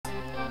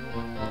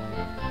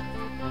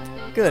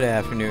Good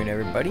afternoon,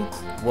 everybody.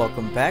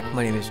 Welcome back.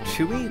 My name is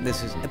Chewi.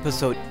 This is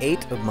episode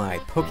 8 of my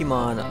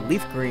Pokemon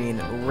Leaf Green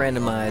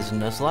Randomized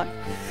Nuzlocke.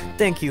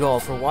 Thank you all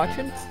for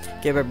watching.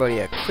 Give everybody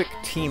a quick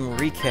team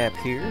recap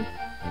here.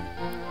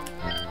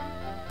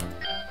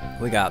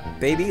 We got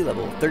Baby,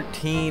 level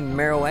 13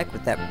 Marowak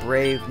with that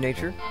brave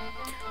nature.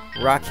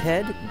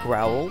 Rockhead,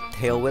 Growl,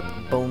 Tail Whip,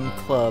 Bone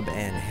Club,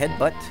 and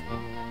Headbutt.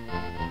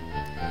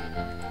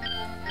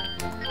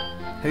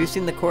 Have you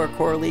seen the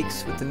Cora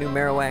leaks with the new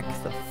Marowak,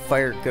 the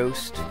Fire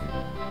Ghost?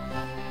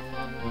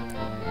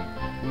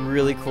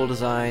 Really cool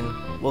design.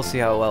 We'll see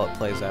how well it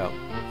plays out.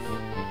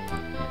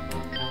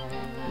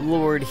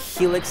 Lord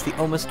Helix, the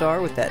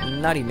Omastar with that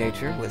naughty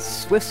nature, with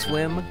Swift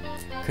Swim,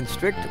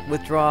 Constrict,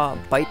 Withdraw,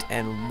 Bite,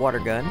 and Water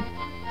Gun.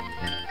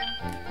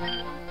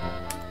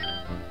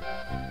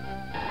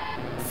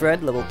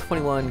 Fred, level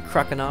 21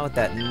 Croconaw with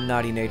that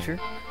naughty nature,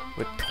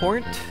 with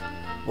Torrent,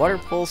 Water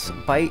Pulse,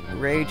 Bite,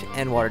 Rage,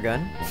 and Water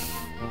Gun.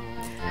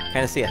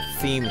 Kind of see a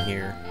theme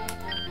here.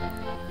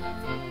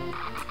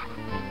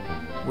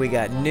 We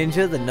got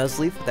Ninja, the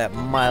Nuzleaf with that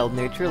mild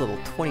nature, level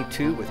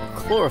 22 with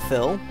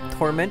Chlorophyll,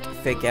 Torment,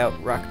 Fake Out,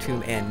 Rock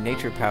Tomb, and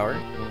Nature Power.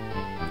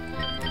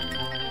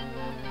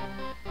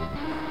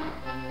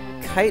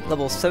 Kite,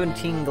 level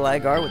 17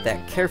 Gligar with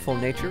that careful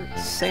nature,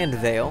 Sand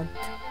Veil,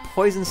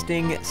 Poison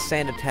Sting,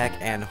 Sand Attack,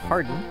 and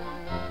Harden.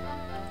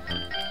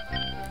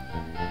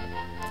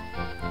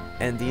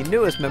 And the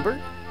newest member,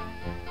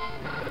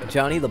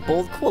 Johnny, the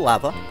Bold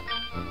Quilava,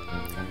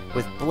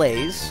 with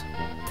Blaze,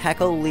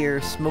 Tackle, Leer,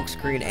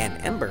 Smokescreen,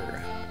 and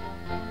Ember.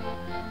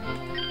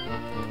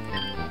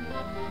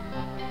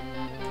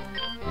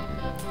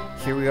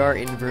 Here we are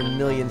in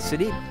Vermilion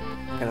City.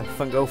 Gonna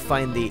go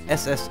find the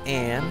SS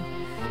Anne.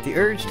 The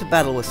urge to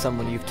battle with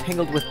someone you've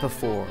tangled with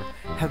before.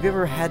 Have you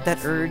ever had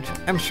that urge?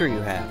 I'm sure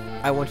you have.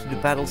 I want you to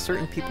battle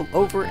certain people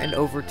over and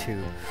over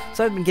too,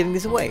 so I've been giving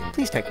these away.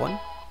 Please take one.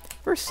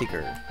 First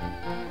Seeker.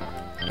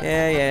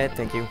 Yeah,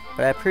 thank you.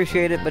 But I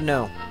appreciate it, but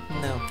no.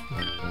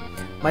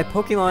 My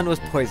Pokemon was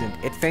poisoned.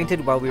 It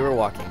fainted while we were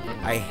walking.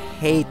 I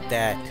hate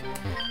that.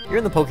 You're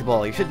in the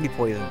Pokeball, you shouldn't be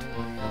poisoned.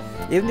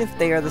 Even if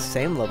they are the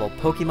same level,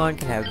 Pokemon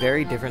can have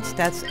very different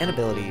stats and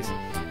abilities.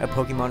 A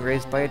Pokemon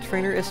raised by a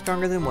trainer is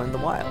stronger than one in the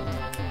wild.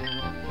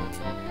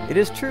 It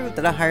is true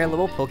that a higher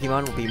level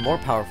Pokemon will be more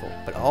powerful,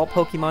 but all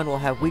Pokemon will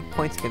have weak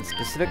points against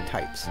specific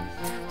types,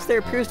 so there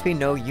appears to be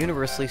no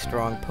universally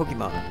strong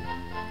Pokemon.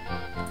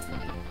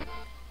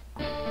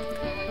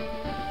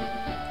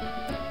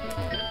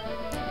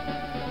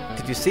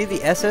 Did you see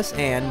the SS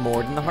Anne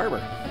moored in the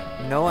harbor?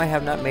 No, I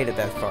have not made it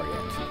that far yet.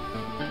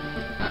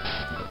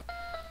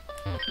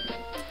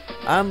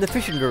 I'm the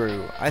fishing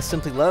guru. I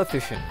simply love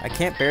fishing. I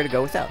can't bear to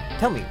go without.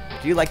 Tell me,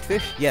 do you like to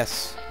fish?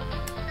 Yes.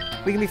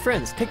 We can be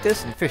friends. Take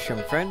this and fish,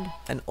 young friend.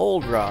 An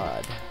old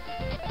rod.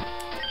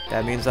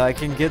 That means I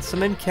can get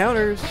some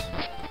encounters.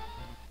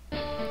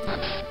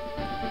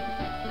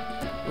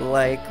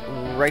 Like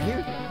right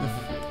here?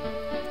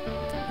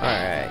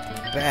 Alright,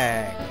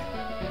 bag.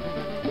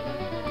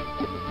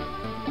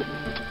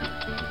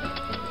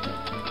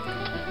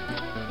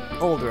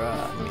 Old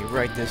rod. Let me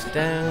write this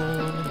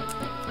down.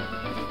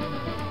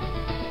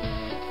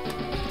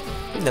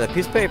 Another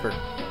piece of paper.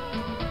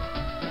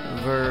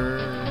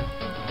 Vermilion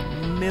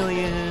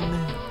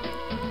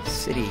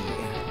City.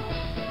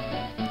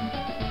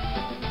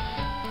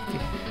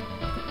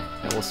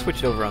 Now we'll switch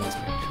it over on this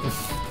page.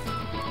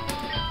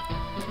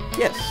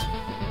 Yes.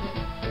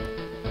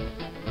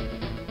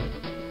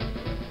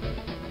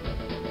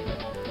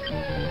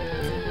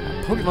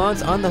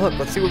 Pokemon's on the hook.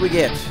 Let's see what we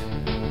get.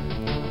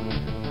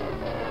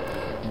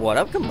 What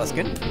up,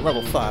 Combuskin?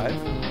 Level 5.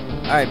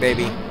 Alright,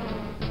 baby.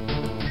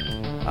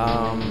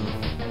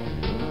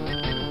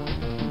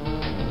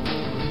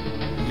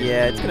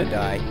 Yeah, it's gonna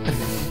die.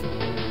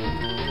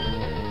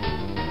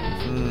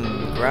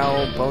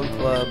 Growl, Bone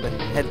Club,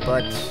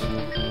 Headbutt.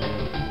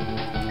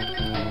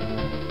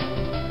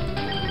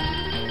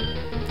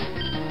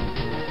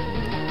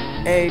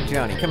 Hey,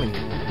 Johnny, come in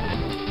here.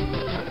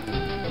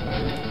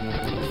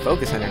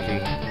 Focus energy.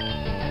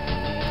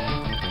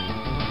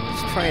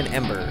 Let's try an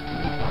Ember.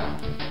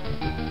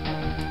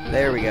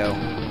 There we go.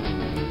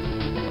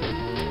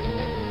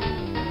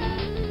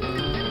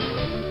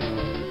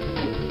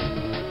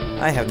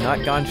 I have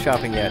not gone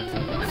shopping yet.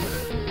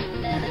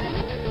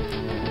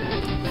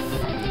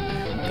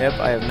 Yep,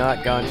 I have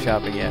not gone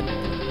shopping yet.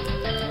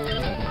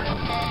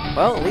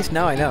 Well, at least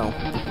now I know.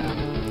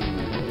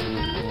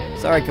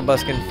 Sorry,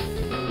 Combuskin.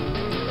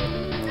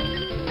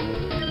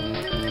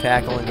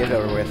 Tackle and get it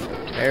over with.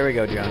 There we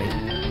go, Johnny.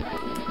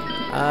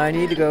 I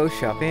need to go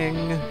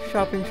shopping.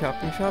 Shopping.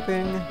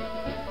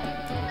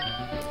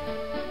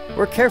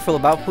 We're careful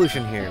about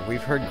pollution here.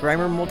 We've heard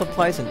Grimer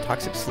multiplies in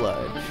toxic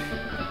sludge.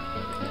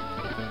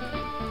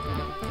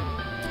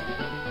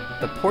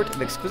 The Port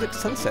of Exquisite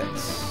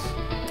Sunsets.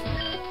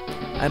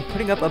 I'm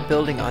putting up a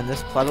building on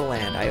this plot of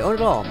land. I own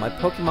it all. My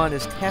Pokemon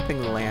is tapping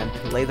the land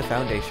to lay the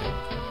foundation.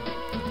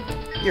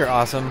 You're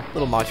awesome,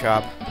 little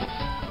Machop.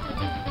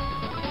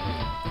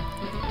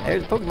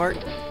 There's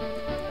Pokemart.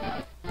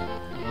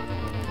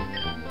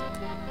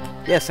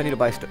 Yes, I need to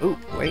buy stuff. Ooh,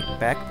 wait,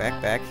 back.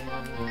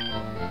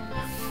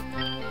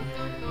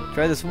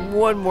 Try this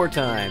one more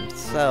time.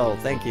 Sell,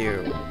 thank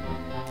you.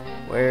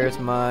 Where's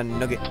my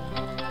nugget?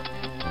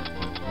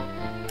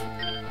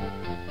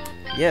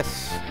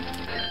 Yes.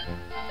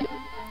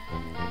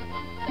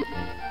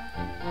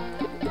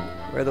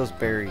 Where are those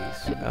berries?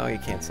 Oh, you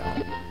can't sell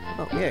them.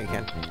 Oh, yeah, you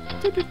can.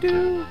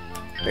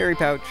 Berry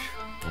pouch.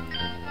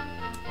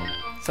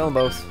 Sell them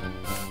both.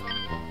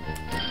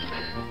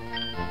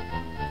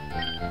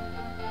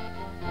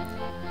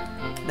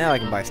 Now I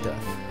can buy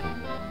stuff.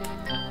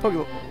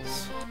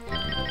 Pokeballs.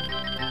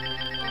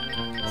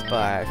 Let's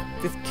buy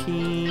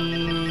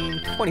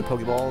 15, 20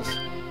 Pokeballs.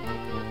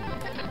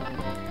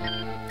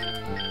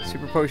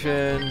 Super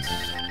potions.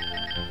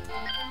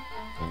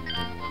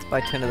 Let's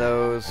buy 10 of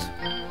those.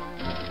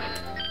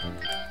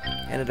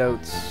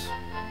 Antidotes.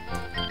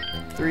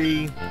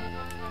 3.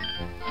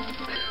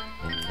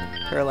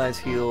 Paralyze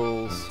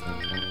heals.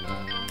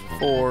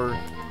 4.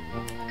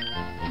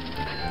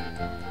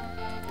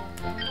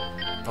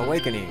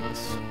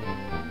 Awakenings.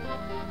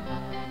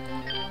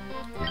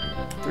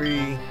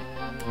 3.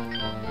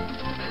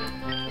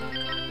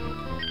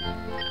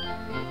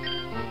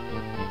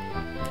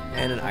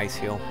 And an ice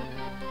heal.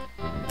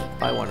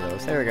 Buy one of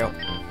those. There we go.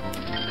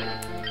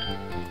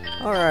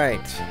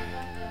 Alright.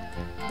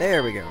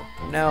 There we go.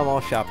 Now I'm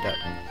all shopped up.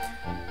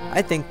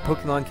 I think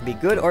Pokemon can be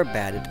good or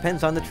bad. It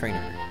depends on the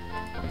trainer.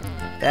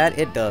 That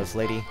it does,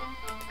 lady.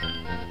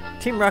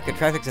 Team Rocket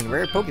traffics in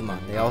rare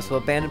Pokemon. They also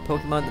abandon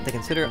Pokemon that they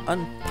consider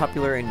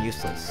unpopular and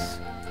useless.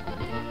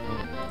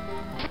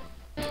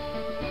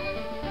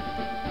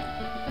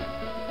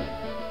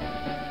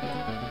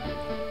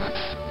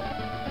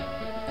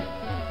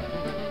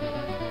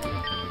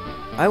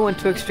 I want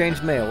to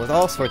exchange mail with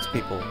all sorts of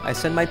people. I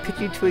send my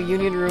Pidgey to a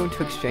union room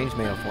to exchange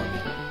mail for me.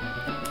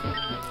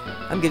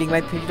 I'm getting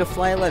my Pidgey to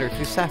fly a letter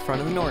to Saffron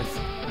in the north.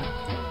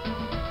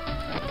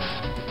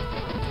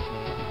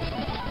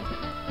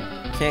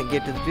 Can't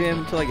get to the gym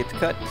until I get to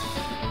cut.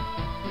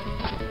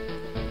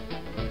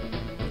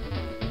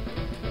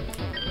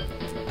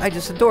 I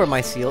just adore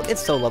my seal.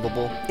 It's so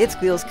lovable. It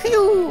squeals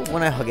 "Coo"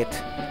 when I hug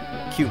it.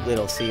 Cute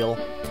little seal.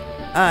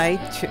 I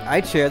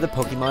chair the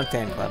Pokemon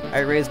fan club. I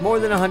raise more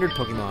than 100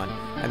 Pokemon.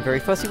 I'm very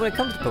fussy when it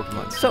comes to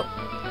Pokemon. So,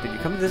 did you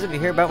come to visit and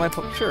hear about my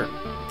Sure.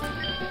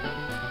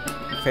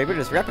 Your favorite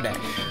is Rapidash.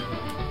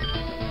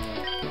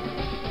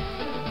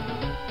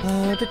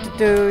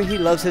 He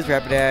loves his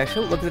Rapidash.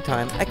 Oh, look at the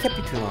time. I kept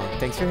you too long.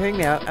 Thanks for hearing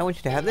me out. I want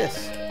you to have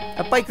this.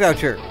 A bike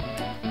voucher.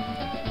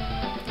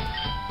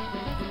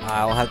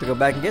 I'll have to go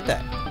back and get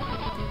that.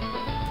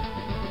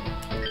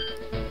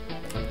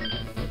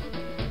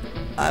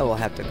 I will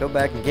have to go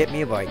back and get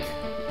me a bike.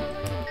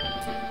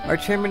 Our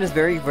chairman is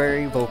very,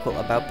 very vocal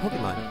about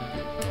Pokemon.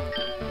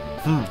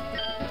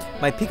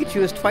 My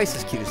Pikachu is twice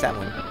as cute as that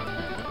one.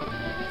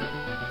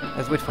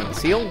 As which one? The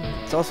seal?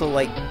 It's also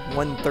like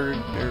 1/3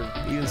 or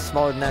even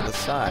smaller than that the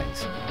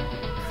size.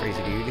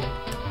 Crazy dude.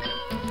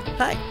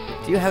 Hi,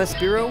 do you have a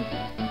Spearow?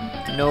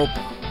 Nope.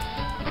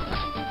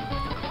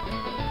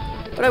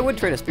 But I would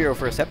trade a Spearow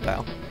for a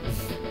Sceptile.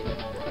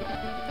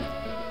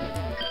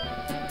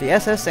 The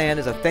SS Anne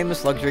is a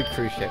famous luxury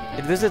cruise ship.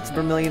 It visits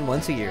Vermilion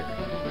once a year.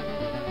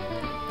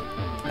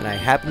 And I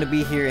happen to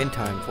be here in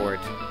time for it.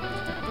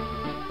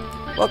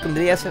 Welcome to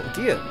the SS...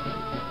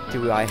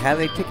 Do I have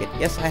a ticket?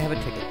 Yes, I have a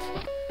ticket.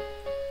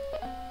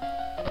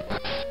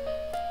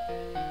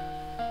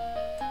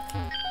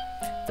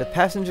 The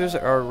passengers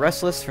are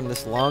restless from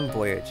this long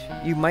voyage.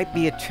 You might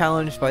be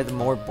challenged by the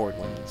more bored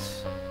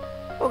ones.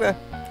 Okay.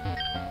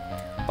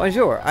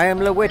 Bonjour, I am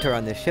the waiter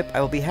on this ship. I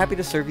will be happy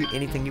to serve you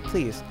anything you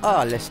please.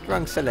 Ah, le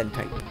strong silent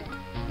type.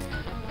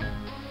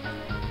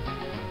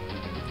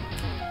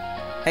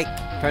 Hey,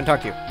 trying to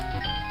talk to you.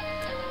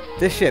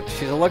 This ship,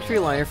 she's a luxury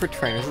liner for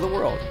trainers of the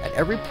world. At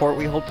every port,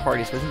 we hold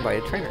parties with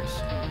invited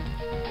trainers.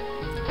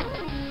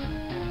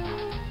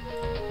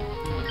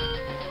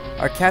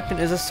 Our captain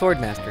is a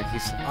swordmaster.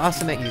 He's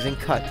awesome at using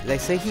cut. They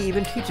say he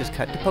even teaches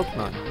cut to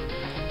Pokemon.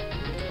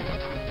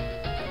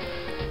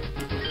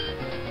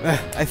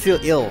 I feel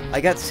ill.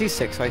 I got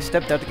seasick, so I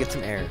stepped out to get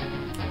some air.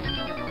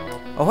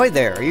 Ahoy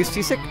there, are you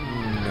seasick?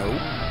 No.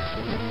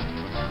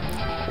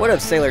 What up,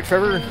 Sailor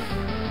Trevor?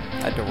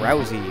 A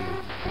Drowsy.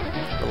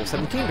 Level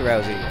 17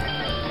 Drowsy.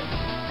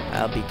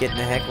 I'll be getting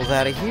the heckles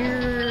out of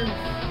here.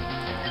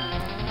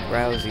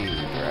 Drowsy.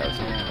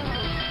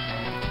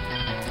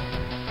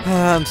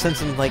 I'm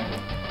sensing, like,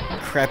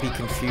 crappy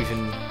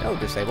confusion. Oh,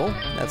 disable.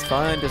 That's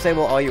fine.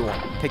 Disable all you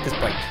want. Take this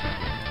bite.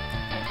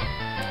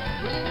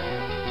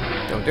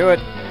 Don't do it.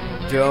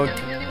 Don't.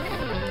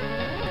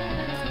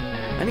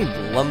 I need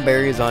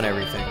lumberries on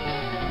everything.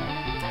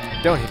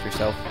 Don't hit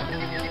yourself.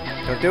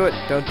 Don't do it.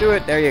 Don't do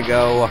it. There you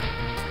go.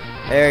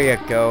 There you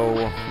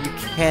go. You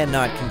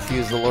cannot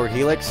confuse the Lord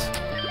Helix.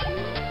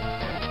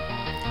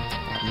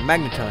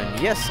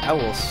 Magneton. Yes, I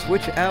will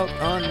switch out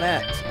on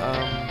that.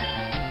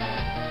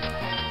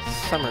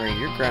 Summary.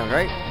 You're ground,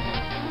 right?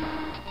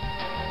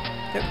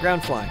 Yep,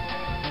 ground flying.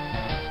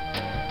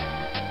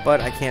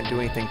 But I can't do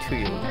anything to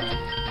you.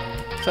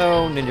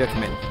 So, Ninja,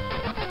 come in.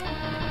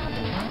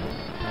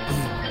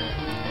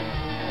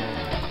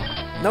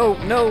 No,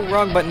 no,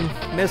 wrong button.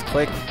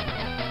 Misclick.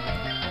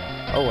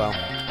 Oh well.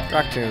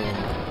 Rock Tomb.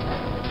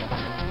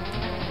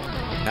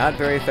 Not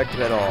very effective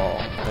at all.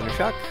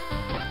 Thundershock.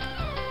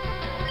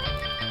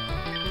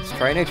 Let's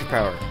try Nature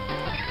Power.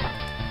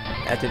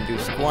 That didn't do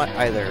squat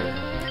either.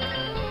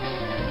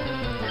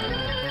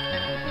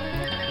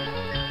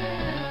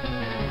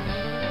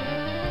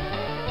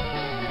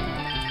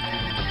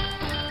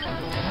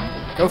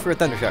 Go for a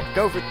Thundershock.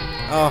 Go for...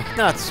 Oh,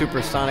 not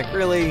Supersonic.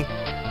 Really?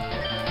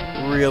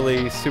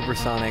 Really?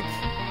 Supersonic.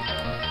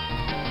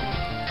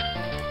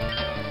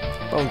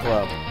 Bone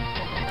Club.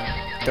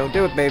 Don't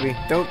do it, baby.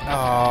 Don't...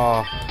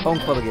 Oh, Bone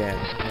Club again.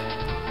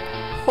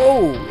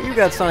 Oh, you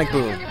got Sonic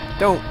Boom.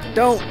 Don't.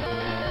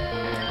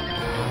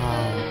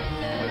 Oh,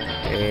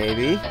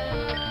 baby.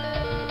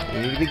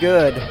 You need to be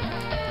good.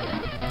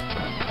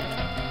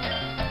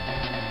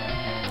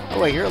 Oh,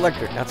 wait, you're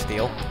electric, not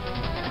steel.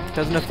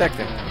 Doesn't affect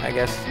him, I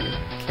guess.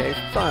 Okay,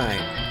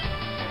 fine.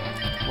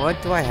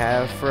 What do I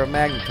have for a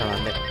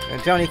Magneton?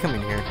 That, Johnny, come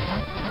in here.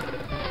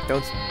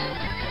 Don't...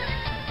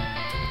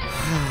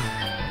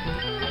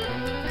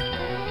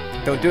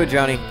 Don't do it,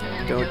 Johnny.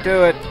 Don't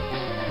do it.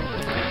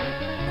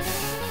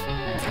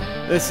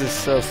 This is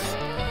so...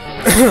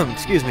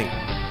 Excuse me.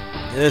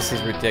 This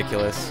is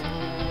ridiculous.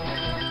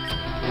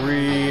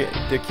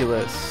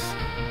 Ridiculous.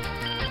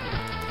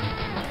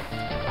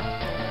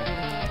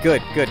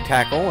 Good, good.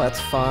 Tackle. That's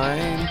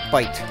fine.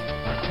 Bite.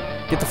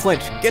 Get the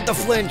flinch. Get the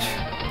flinch!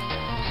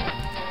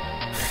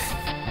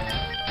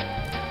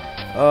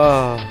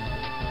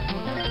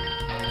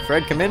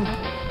 Fred, come in.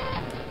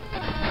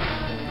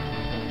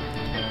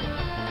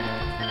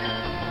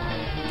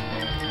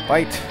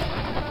 Bite.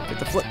 Get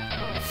the flip.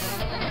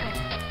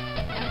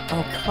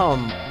 Oh,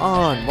 come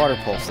on. Water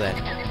Pulse, then.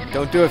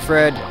 Don't do it,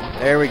 Fred.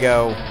 There we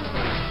go.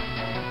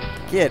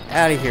 Get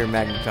out of here,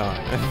 Magneton.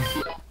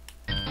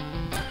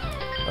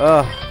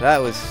 Oh, that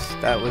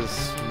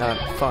was not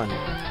fun.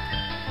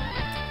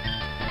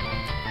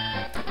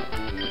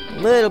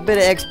 Little bit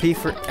of XP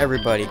for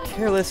everybody.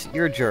 Careless,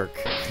 you're a jerk.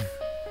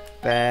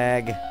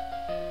 Bag.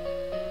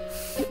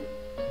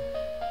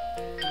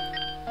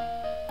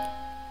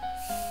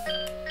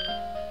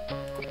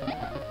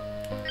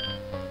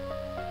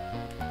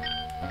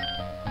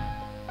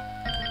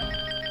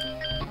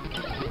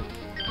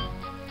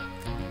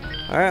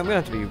 Alright, I'm gonna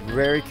have to be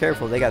very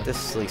careful. They got this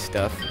silly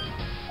stuff.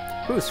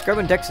 Ooh,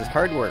 scrubbing decks is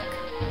hard work.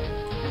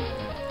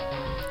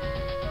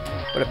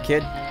 What up,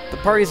 kid? The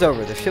party's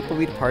over. The ship will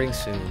be departing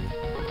soon.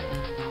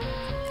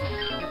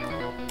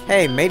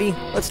 Hey, matey,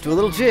 let's do a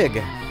little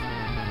jig.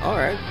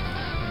 Alright.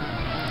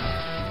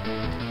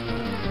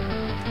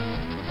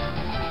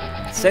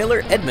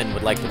 Sailor Edmund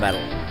would like to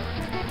battle.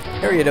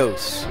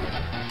 Ariados.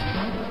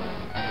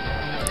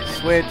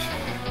 Switch.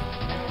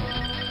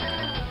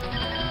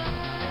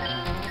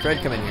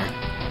 Fred, come in here.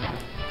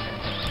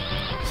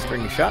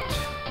 String shot.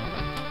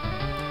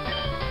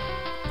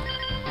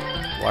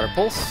 Water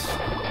Pulse.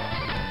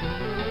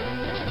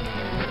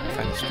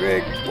 Kind of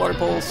strict. Water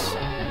Pulse.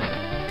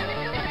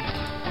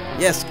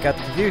 Yes, got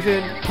the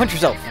confusion. Punch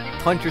yourself.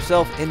 Punch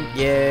yourself in.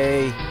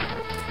 Yay.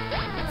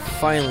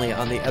 Finally,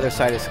 on the other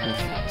side of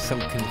some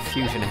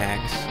confusion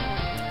hacks.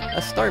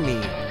 A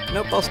Starmie.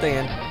 Nope, I'll stay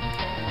in.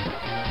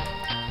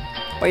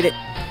 Bite it.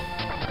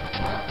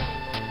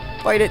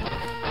 Bite it.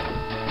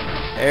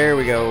 There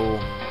we go.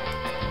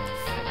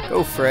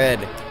 Go, Fred.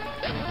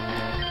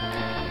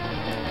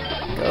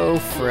 Go,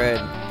 Fred.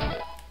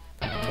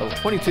 Level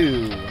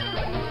 22.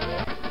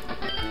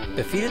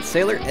 Defeated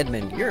Sailor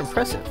Edmund. You're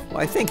impressive.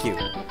 Why, thank you.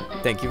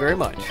 Thank you very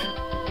much.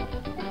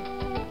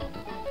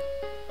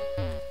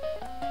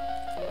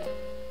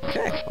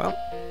 Okay, well.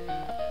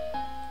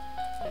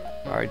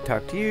 Alright,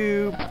 talk to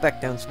you.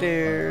 Back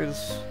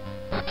downstairs.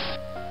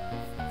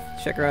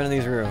 Check around in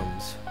these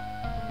rooms.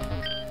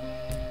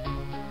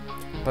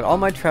 But all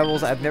my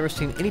travels, I've never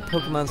seen any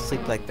Pokemon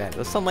sleep like that. It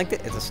was something like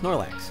that. It's a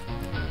Snorlax.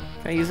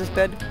 Can I use this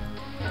bed?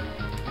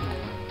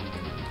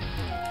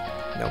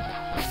 Nope.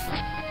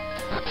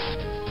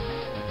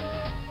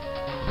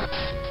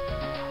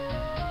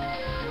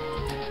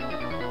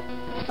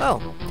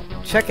 Oh,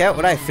 check out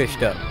what I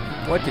fished up.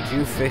 What did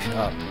you fish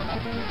up?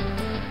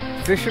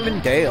 Fisherman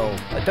Dale,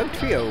 a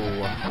Dugtrio.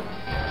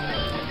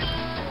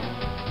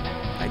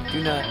 I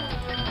do not...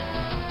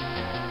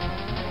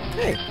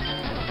 Hey.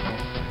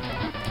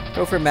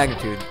 Go for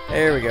Magnitude.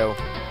 There we go.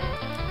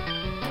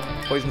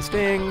 Poison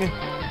Sting.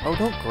 Oh,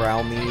 don't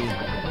growl me.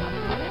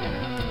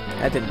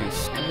 That didn't do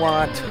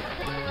squat.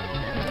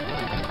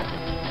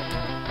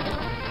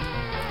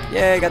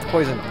 Yay, got the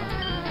poison.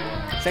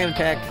 Sand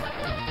attack.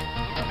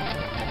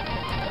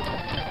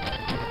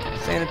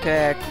 Sand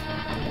attack.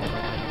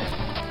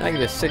 Now I can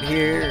just sit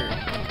here.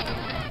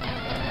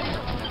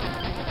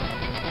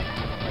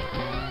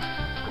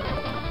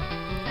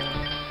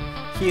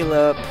 Heal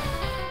up.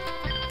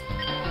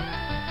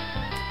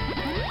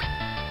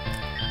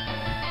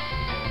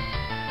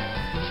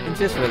 And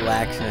just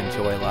relax and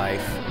enjoy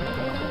life.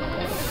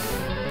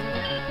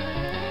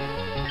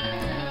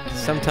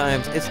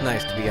 Sometimes it's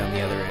nice to be on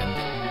the other end.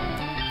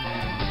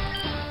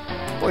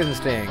 Poison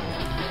Sting.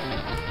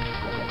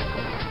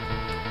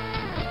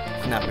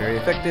 Not very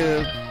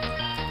effective.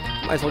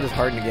 Might as well just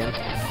harden again.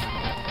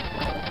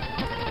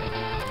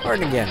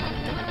 Harden again.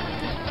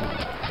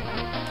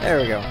 There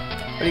we go.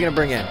 What are you gonna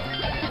bring in?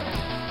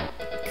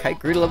 Kite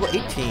grew to level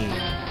 18.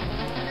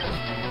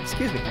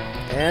 Excuse me.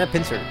 And a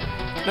pincer.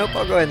 Nope,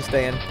 I'll go ahead and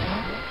stay in.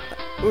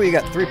 Ooh, you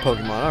got 3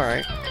 Pokemon,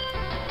 alright.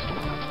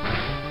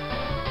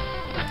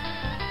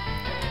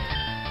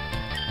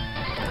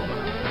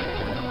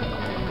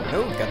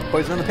 Oh, got the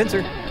poison on the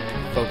pincer.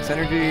 Focus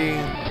energy.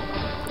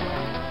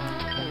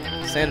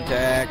 Sand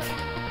attack.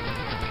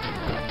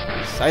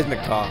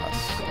 Seismic toss.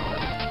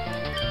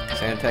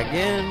 Sand attack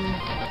again.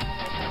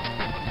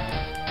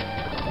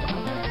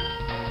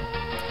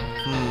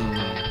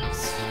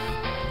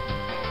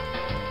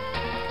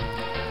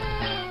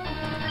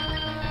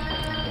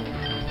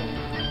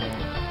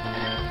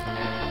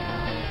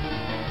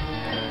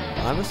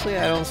 Honestly,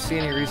 I don't see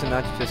any reason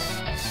not to just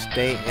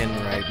stay in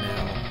right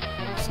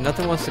now. So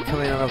nothing wants to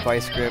come in on a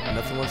Vice Grip,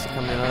 nothing wants to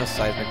come in on a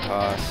Seismic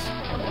Toss.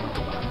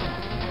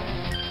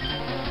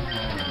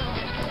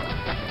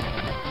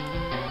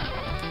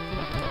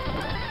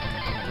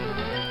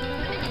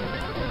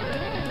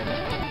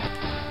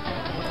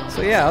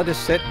 So yeah, I'll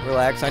just sit,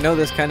 relax. I know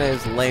this kind of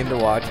is lame to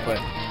watch, but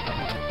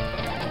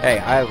hey,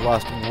 I've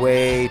lost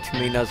way too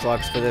many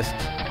Nuzlocks for this.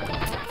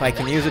 If I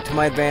can use it to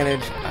my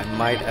advantage, I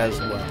might as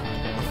well.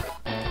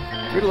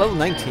 We're to level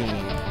 19.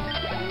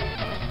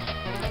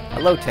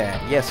 Hello, Tad.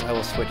 Yes, I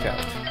will switch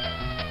out.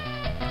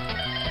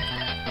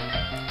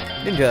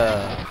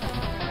 Ninja.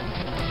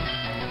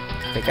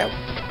 Take out.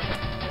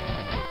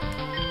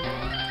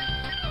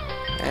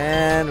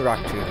 And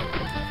Rock Tomb.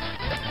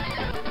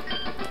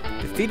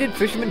 Defeated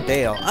Fisherman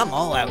Dale. I'm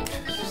all out.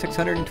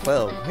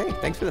 612. Hey,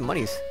 thanks for the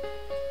monies.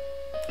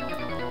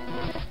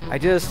 I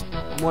just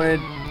wanted...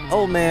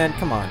 Oh man,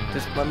 come on.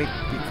 Just let me...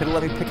 You could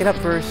have let me pick it up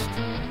first.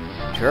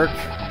 Jerk.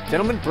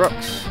 Gentleman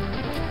Brooks.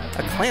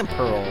 A Clam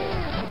Pearl.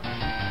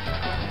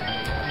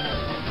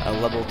 A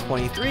level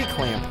 23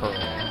 Clam Pearl.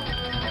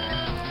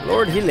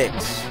 Lord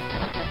Helix.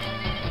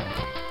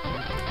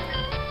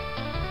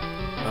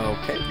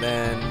 Okay,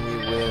 then we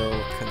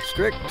will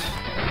Constrict.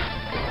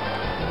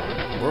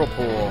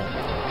 Whirlpool.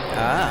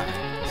 Ah,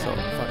 so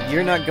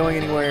you're not going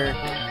anywhere,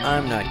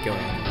 I'm not going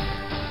anywhere.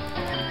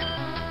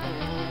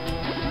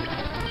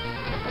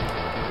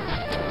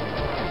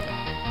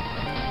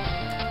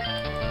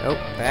 Nope,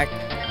 back.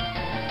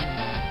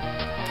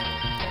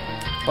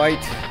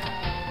 Bite.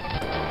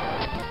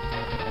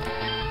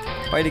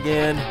 Bite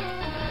again.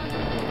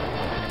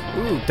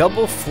 Ooh,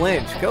 double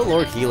flinch. Go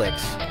Lord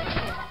Helix.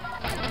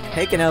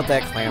 Taking out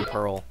that Clam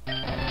Pearl.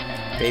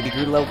 Baby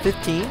grew to level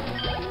 15.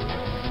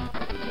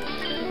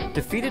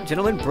 Defeated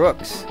Gentleman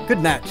Brooks. Good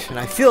match, and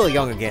I feel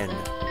young again.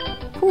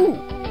 Whew.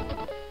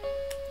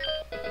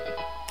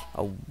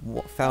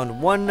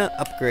 Found 1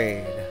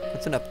 upgrade.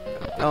 What's an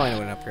upgrade? Oh, I know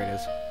what an upgrade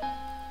is.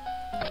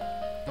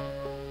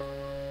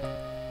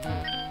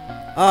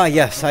 Ah,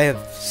 yes, I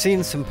have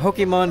seen some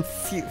Pokemon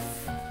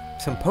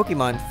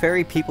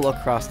ferry people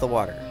across the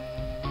water.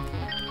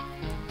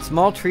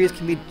 Small trees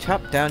can be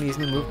chopped down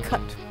using the move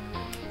Cut.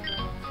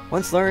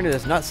 Once learned, it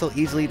is not so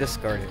easily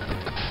discarded.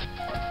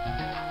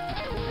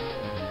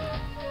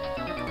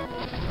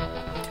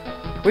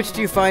 Which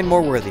do you find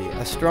more worthy,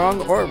 a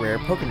strong or a rare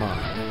Pokemon?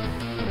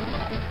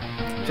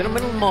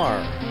 Gentleman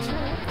Lamar,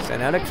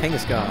 send out a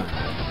Kangaskhan.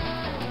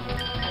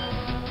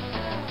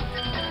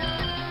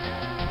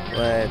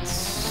 Let's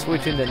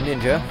switch into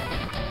Ninja.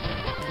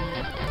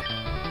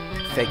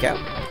 Fake out.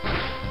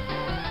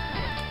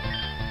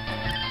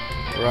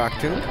 Rock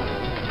Tomb.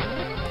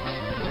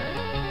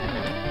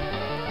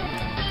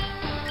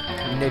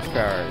 Nature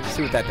Power.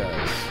 See what that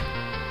does.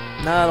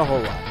 Not a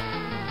whole lot.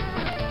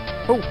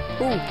 Oh,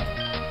 oh.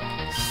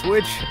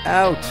 Switch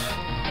out.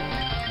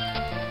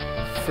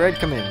 Fred,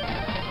 come in.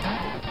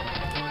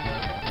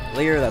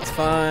 Leer, that's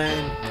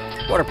fine.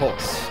 Water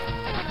Pulse.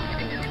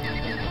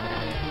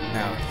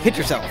 Now hit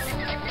yourself.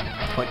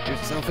 Punch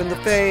yourself in the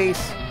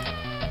face.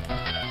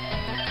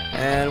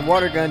 And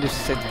Water Gun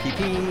just sends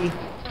PP.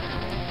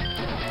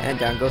 And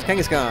down goes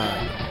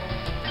Kangaskhan.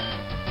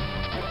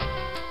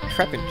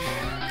 Trapinch.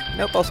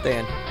 Nope, I'll stay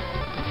in.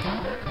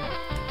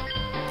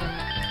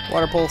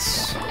 Water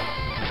Pulse.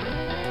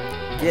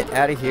 Get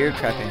out of here,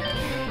 Trapinch.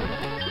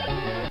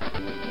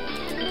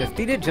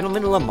 Defeated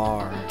Gentleman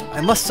Lamar.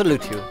 I must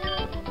salute you.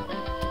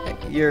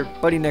 Your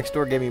buddy next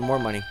door gave me more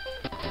money.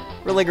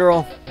 Really,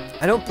 girl?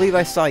 I don't believe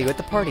I saw you at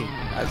the party.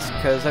 That's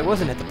because I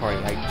wasn't at the party.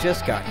 I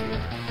just got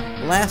here.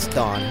 Last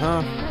dawn,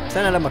 huh?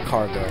 Send out of my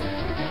cargo.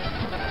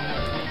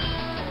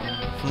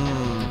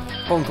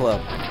 Phone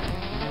Club.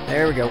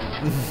 There we go.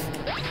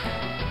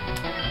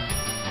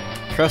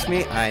 Trust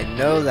me, I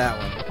know that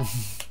one.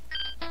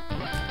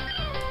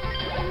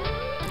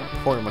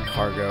 Poor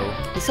Macargo.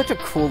 He's such a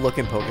cool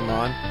looking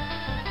Pokemon.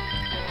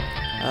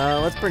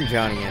 Let's bring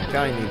Johnny in.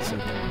 Johnny needs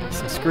some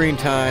screen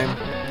time.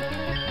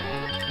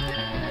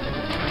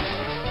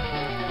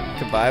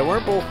 Goodbye,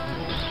 Wurmple.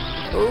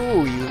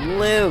 Oh, you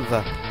live.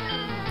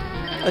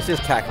 Let's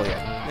just tackle you.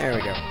 There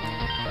we go.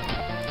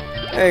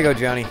 There you go,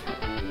 Johnny.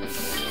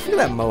 Look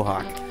at that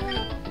mohawk.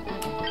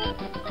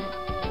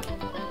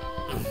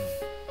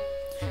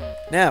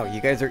 Now,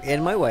 you guys are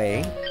in my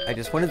way. I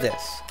just wanted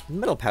this.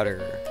 Metal powder.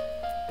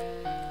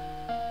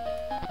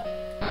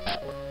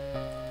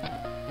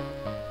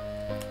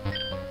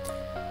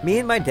 Me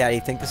and my daddy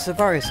think the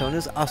Safari Zone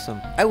is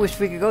awesome. I wish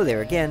we could go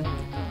there again.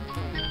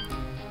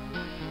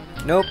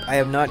 Nope, I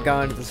have not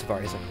gone to the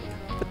Safari Zone.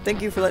 But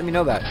thank you for letting me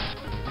know about it.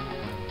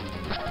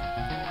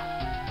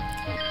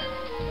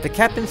 The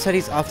captain said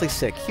he's awfully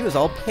sick. He was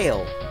all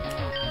pale.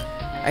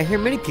 I hear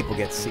many people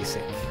get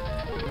seasick.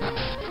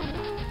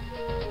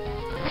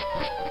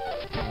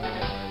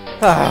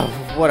 Ah,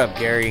 what up,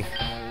 Gary?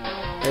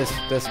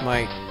 This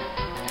might...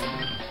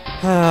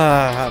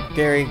 Ah,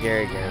 Gary.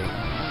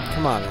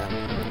 Come on, man.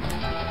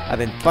 I've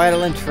been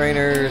battling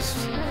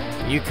trainers.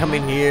 You come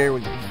in here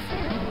with...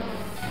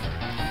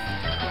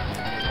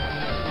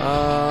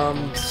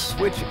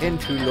 Switch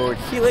into Lord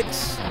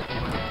Helix.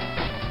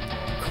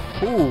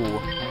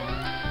 Cool.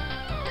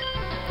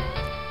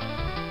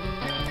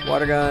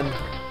 Water gun.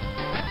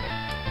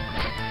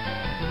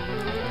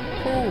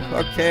 Ooh,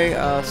 okay,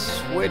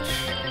 switch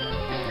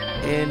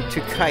into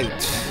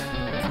Kite.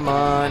 Come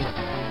on.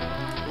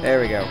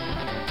 There we go.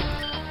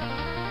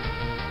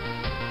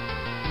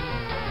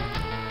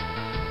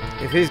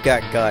 If he's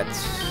got guts.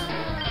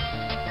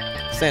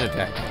 Sand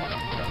attack.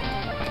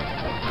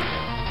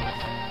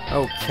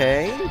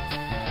 Okay.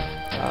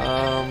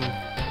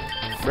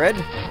 Fred?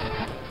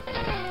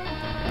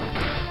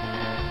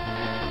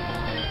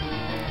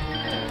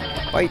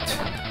 Bite.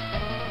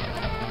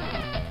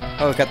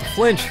 Oh, got the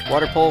flinch.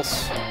 Water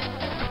pulse.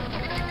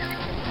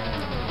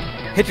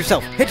 Hit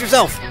yourself! Hit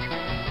yourself!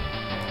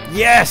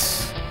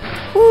 Yes!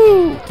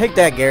 Woo! Take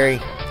that, Gary.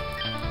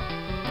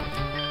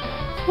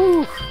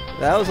 Whew.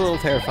 That was a little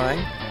terrifying.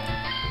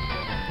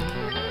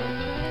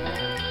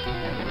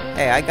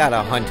 Hey, I got a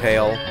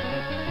Huntail.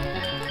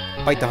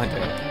 Bite the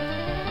Huntail.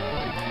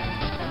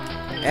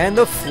 And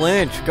the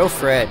flinch. Go,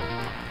 Fred.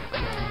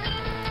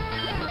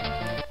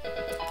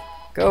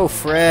 Go,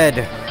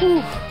 Fred.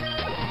 Whew.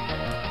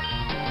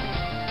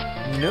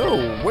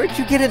 No, where'd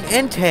you get an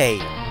Entei?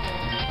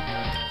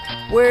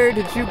 Where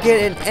did you get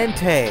an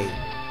Entei?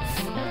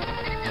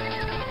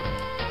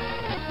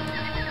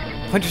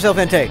 Punch yourself,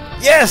 Entei.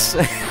 Yes!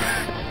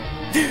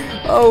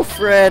 Oh,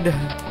 Fred.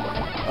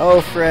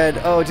 Oh,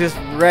 Fred. Oh, just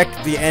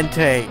wrecked the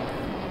Entei.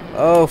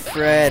 Oh,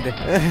 Fred.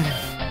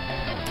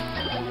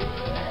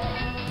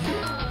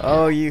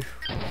 Oh, you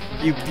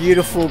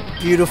beautiful,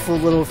 beautiful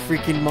little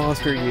freaking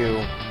monster,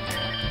 you.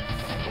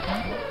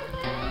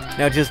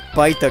 Now just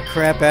bite the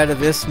crap out of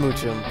this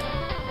smoochum.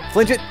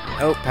 Flinch it!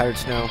 Oh, powdered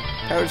snow.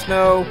 Powdered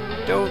snow!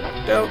 Don't.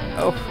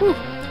 Oh, whew.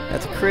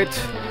 That's a crit.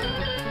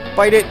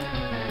 Bite it!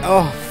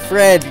 Oh,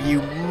 Fred,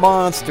 you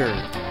monster!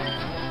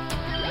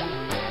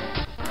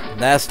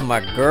 That's my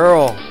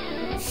girl!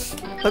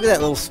 Look at that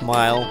little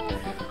smile.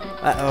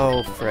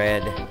 Oh,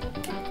 Fred.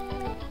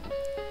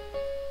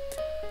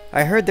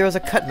 I heard there was a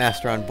cut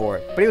master on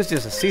board, but he was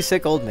just a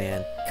seasick old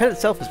man. Cut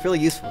itself is really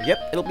useful. Yep,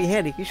 it'll be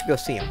handy. You should go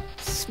see him.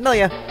 Smell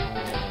ya!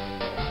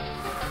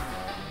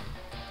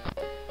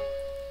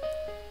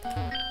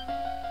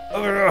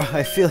 Ugh,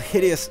 I feel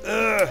hideous.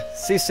 Ugh,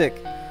 seasick.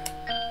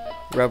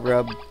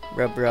 Rub.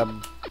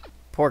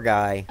 Poor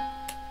guy.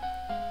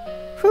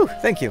 Whew,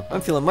 thank you.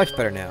 I'm feeling much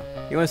better now.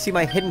 You want to see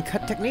my hidden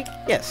cut technique?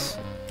 Yes.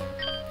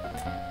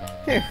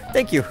 Here,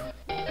 thank you.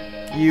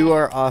 You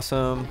are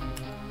awesome.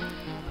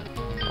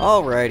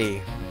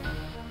 Alrighty.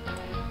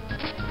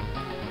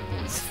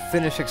 Let's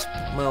finish,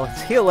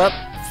 let's heal up,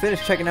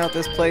 finish checking out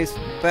this place,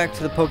 back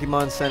to the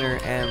Pokemon Center,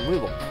 and we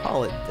will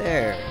call it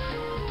there.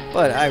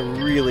 But I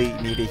really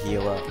need to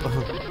heal up.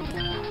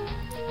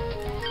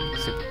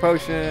 Super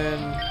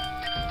Potion.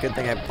 Good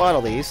thing I bought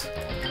all these.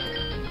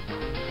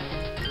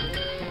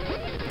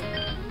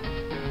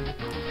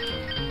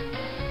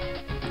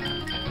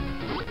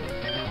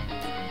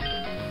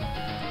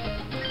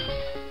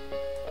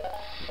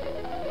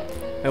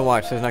 And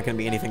watch, there's not going to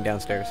be anything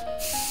downstairs.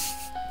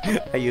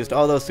 I used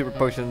all those super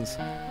potions.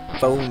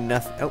 Bone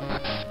nothing. Oh,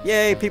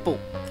 yay, people!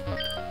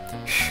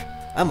 Shh!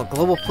 I'm a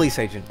global police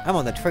agent. I'm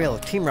on the trail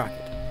of Team Rocket.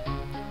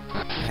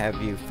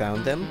 Have you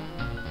found them?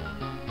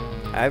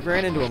 I've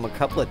ran into them a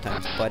couple of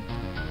times, bud.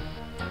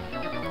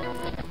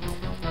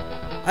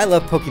 I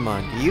love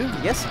Pokemon. Do you?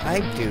 Yes, I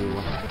do.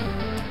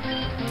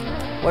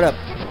 What up?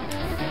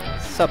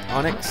 Sup,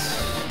 Onyx?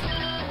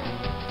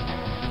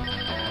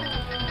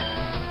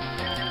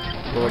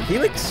 Lord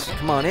Helix,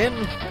 come on in.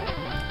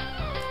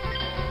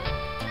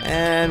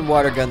 And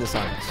water gun the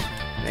Onyx.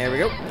 There we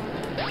go.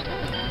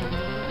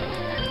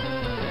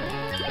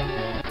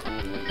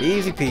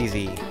 Easy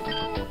peasy.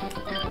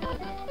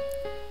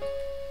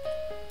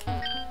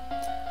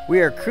 We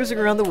are cruising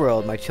around the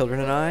world, my children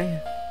and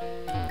I.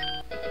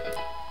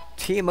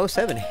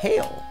 TM07,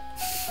 hail!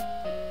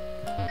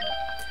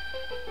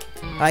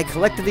 I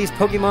collected these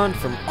Pokemon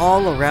from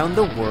all around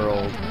the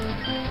world.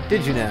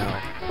 Did you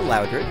now?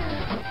 Loudred.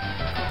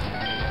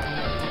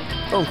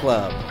 Bone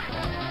Club.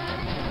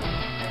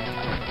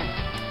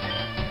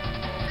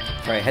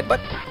 Try a headbutt.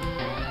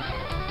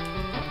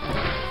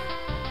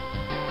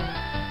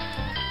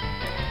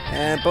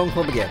 And Bone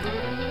Club again.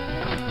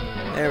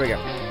 There we go.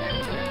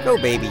 Go,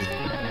 baby.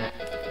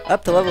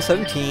 Up to level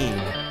 17.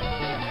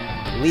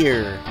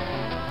 Leer.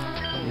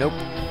 Nope.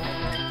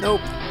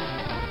 Nope.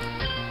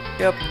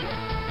 Yep.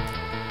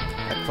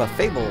 A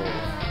Clefable.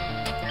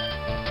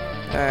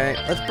 Alright,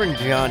 let's bring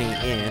Johnny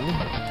in.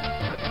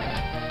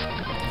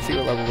 Let's see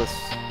what level this...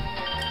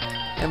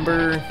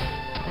 Ember...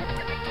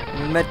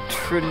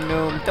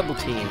 Metronome Double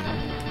Team.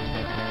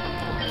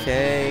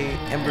 Okay,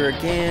 Ember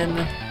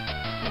again.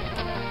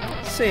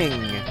 Sing.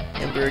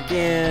 Ember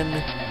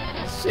again.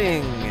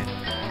 Sing.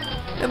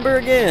 Ember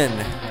again.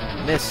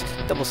 Missed.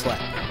 Double slap.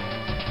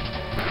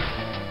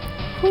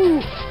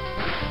 Whew.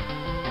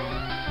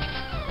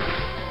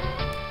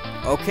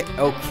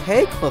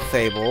 Okay,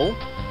 Clefable.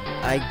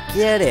 I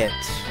get it.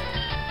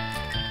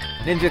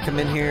 Ninja, come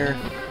in here.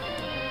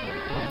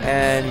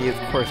 And you,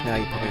 of course, now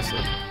you put me to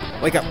sleep.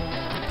 Wake up.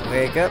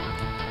 Wake up.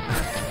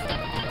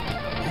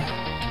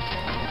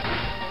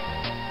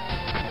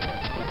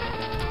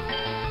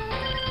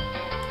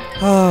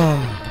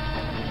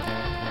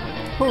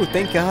 Oh,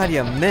 thank God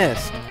you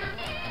missed.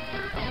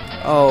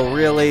 Oh,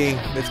 really?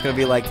 It's gonna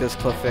be like this,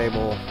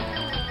 Clefable.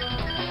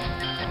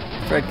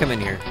 Fred, come in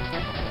here.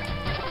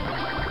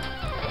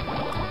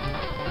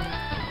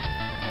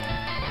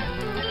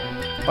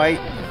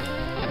 Bite.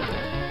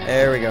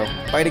 There we go.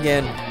 Bite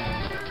again.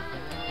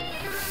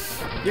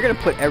 You're gonna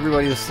put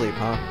everybody to sleep,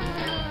 huh?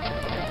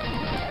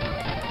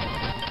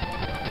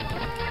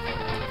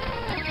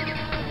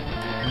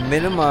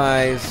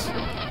 Minimize.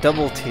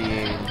 Double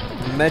team.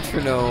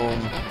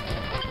 Metronome.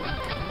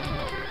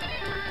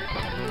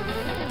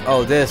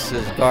 Oh, this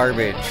is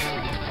garbage.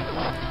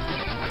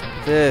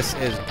 This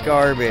is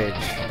garbage.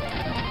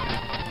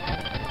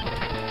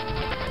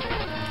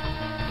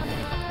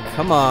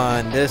 Come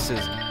on, this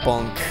is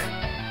bunk.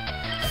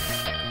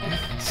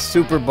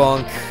 Super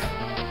bunk.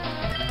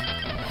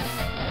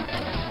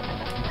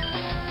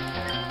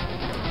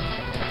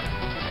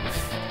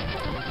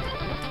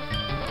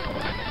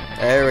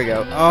 There we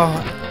go.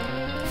 Oh.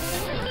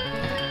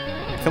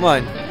 Come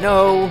on.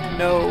 No,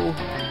 no.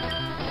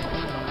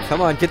 Come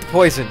on, get the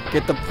poison.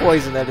 Get the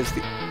poison. That is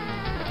the...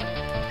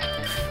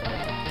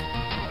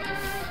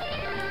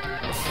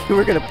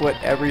 We're gonna put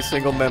every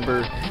single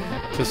member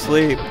to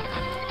sleep.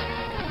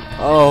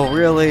 Oh,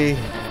 really?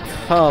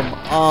 Come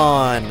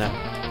on.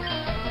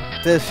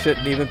 This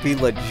shouldn't even be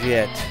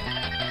legit.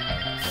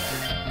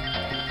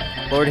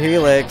 Lord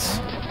Helix.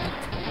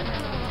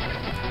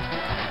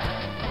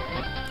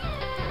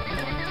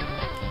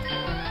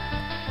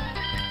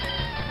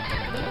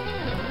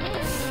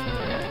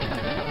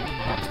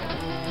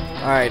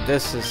 Alright,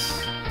 this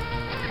is...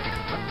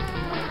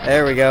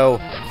 There we go.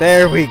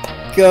 There we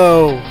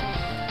go.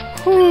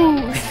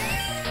 Whew.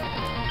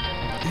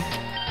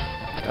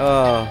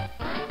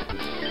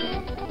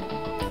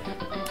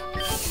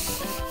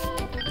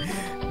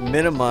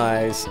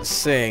 Minimize,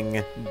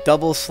 sing,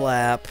 double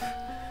slap,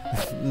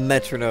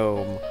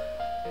 metronome.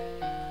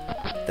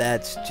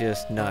 That's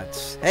just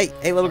nuts. Hey,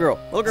 hey, little girl,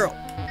 little girl.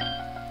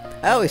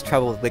 I always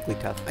travel with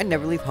Wigglytuff. I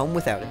never leave home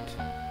without it.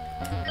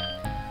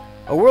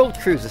 A world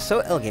cruise is so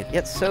elegant,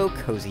 yet so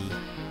cozy.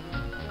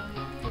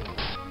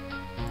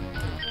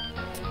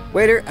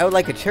 Waiter, I would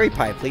like a cherry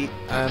pie, please.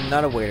 I'm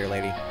not a waiter,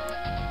 lady.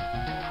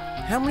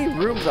 How many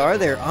rooms are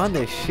there on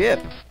this ship?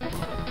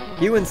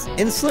 You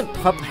insolent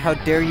pup, how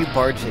dare you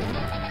barge in?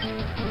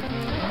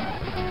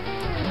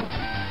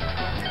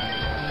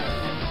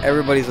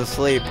 Everybody's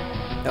asleep.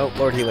 Oh,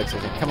 Lord Helix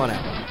isn't. Come on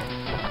out.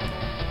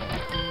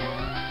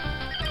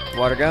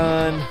 Water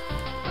gun.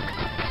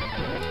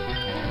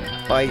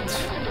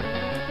 Bite.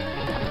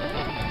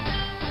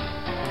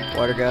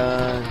 Water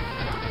gun.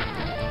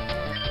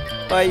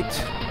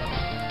 Bite.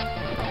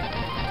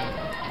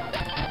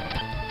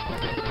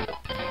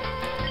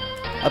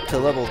 Up to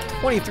level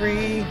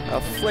 23, a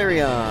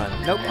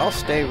Flareon. Nope, I'll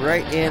stay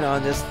right in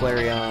on this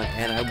Flareon,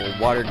 and I will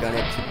water gun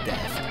it to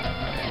death.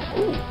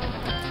 Ooh.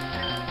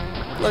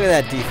 Look at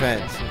that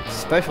defense.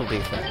 Special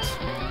defense.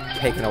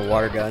 Taking a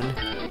water gun.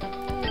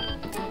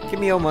 Give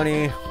me your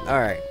money.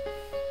 Alright.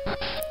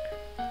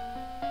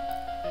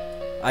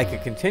 I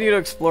could continue to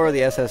explore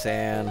the SS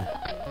Anne.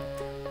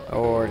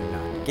 Or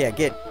no. Yeah,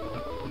 get...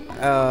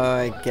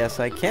 I guess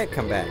I can't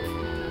come back.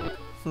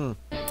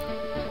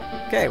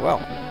 Okay, well.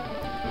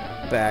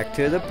 Back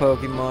to the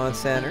Pokemon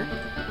Center.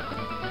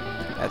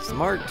 That's the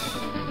Mart.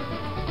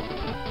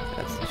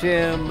 That's the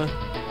gym.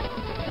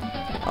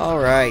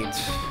 Alright.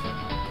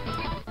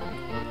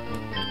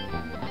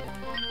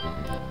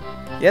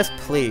 Yes,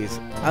 please.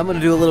 I'm going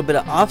to do a little bit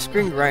of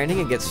off-screen grinding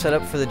and get set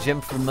up for the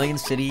gym for Vermilion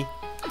City.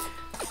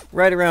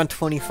 Right around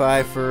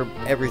 25 for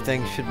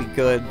everything should be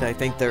good. I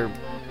think their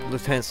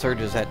Lieutenant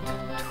Surge is at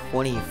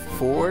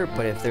 24,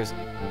 but if there's...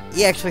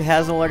 He actually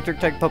has an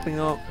electric-type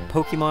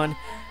Pokemon,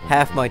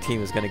 half my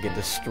team is going to get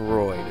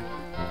destroyed.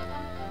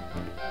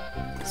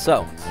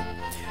 So,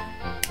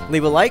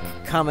 leave a like,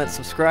 comment,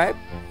 subscribe.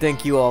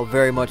 Thank you all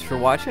very much for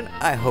watching.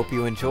 I hope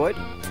you enjoyed.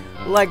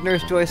 Like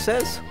Nurse Joy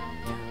says,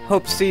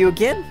 hope to see you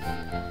again.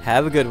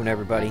 Have a good one,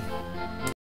 everybody.